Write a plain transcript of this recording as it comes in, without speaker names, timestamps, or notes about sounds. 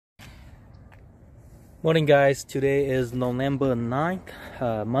Morning guys, today is November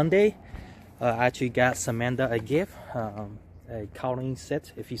 9th, Monday. I actually got Samantha a gift, a coloring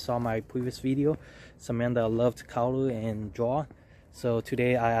set. If you saw my previous video, Samantha loved color and draw. So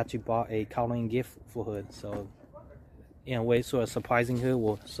today I actually bought a coloring gift for her. So in a way, sort of surprising her.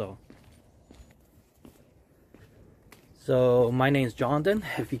 So my name is Jonathan.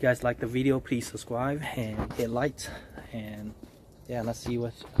 If you guys like the video, please subscribe and hit like. And yeah, let's see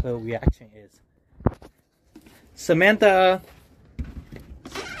what her reaction is. Samantha.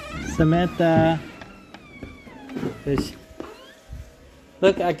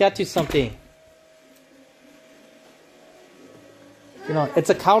 Look, I got you something. You know, it's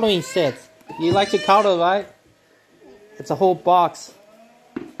a coloring set. You like to color, right? It's a whole box.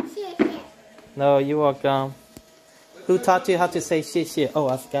 No, you're welcome. Who taught you how to say shit? Oh,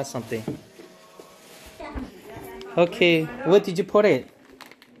 I forgot something. Okay, where did you put it?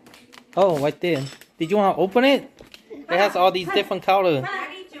 Oh, right there. Did you want to open it? It has all these different colors.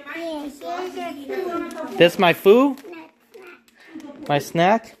 That's my food? My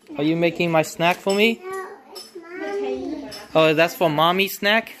snack? Are you making my snack for me? Oh, that's for mommy's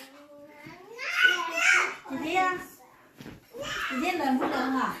snack?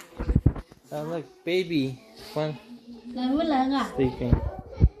 Oh, look, baby. One sleeping.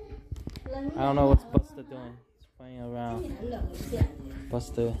 I don't know what's Buster doing. He's playing around.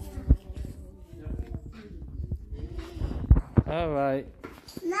 Buster. Alright.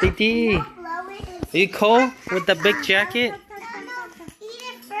 Didi, are you cold with the big jacket?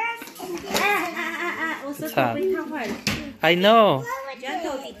 It's hot. I know.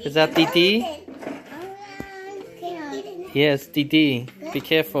 Is that Didi? Yes, Didi. Be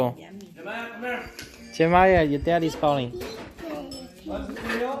careful. Jeremiah, your daddy's calling.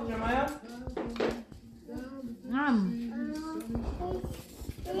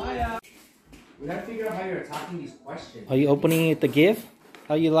 We gotta figure out how you're attacking these questions. Are you opening the gift?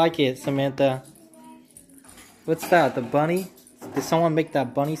 How you like it, Samantha? What's that? The bunny? Did someone make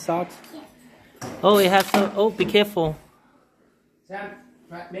that bunny socks? Oh, it has some. Oh, be careful. Sam,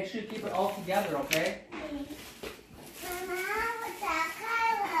 make sure you keep it all together, okay?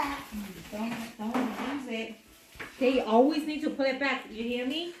 Don't use it. They always need to put it back. You hear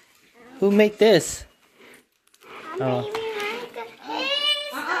me? Who made this? Oh.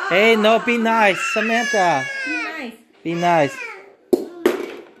 Hey, no, be nice, Samantha. Be nice. Be nice.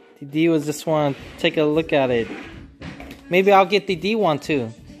 Didi was just want to take a look at it. Maybe I'll get Didi one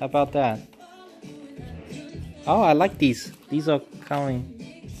too. How about that? Oh, I like these. These are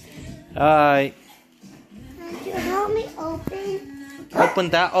coloring. Alright. Can you help me open? Open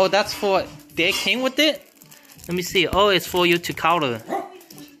that. Oh, that's for. They came with it? Let me see. Oh, it's for you to color.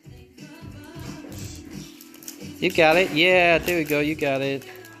 You got it. Yeah, there we go. You got it.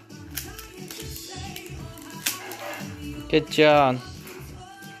 Good job.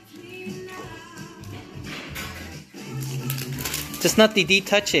 Just not Didi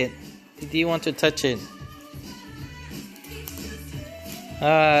touch it. Didi want to touch it.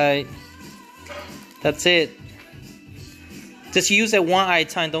 Alright. That's it. Just use it one at a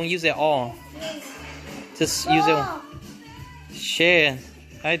time. Don't use it all. Just use it. Share.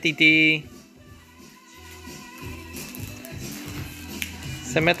 Hi, Didi.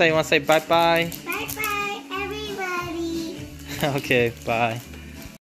 Samantha, you want to say bye-bye? Bye-bye, everybody. Okay, bye.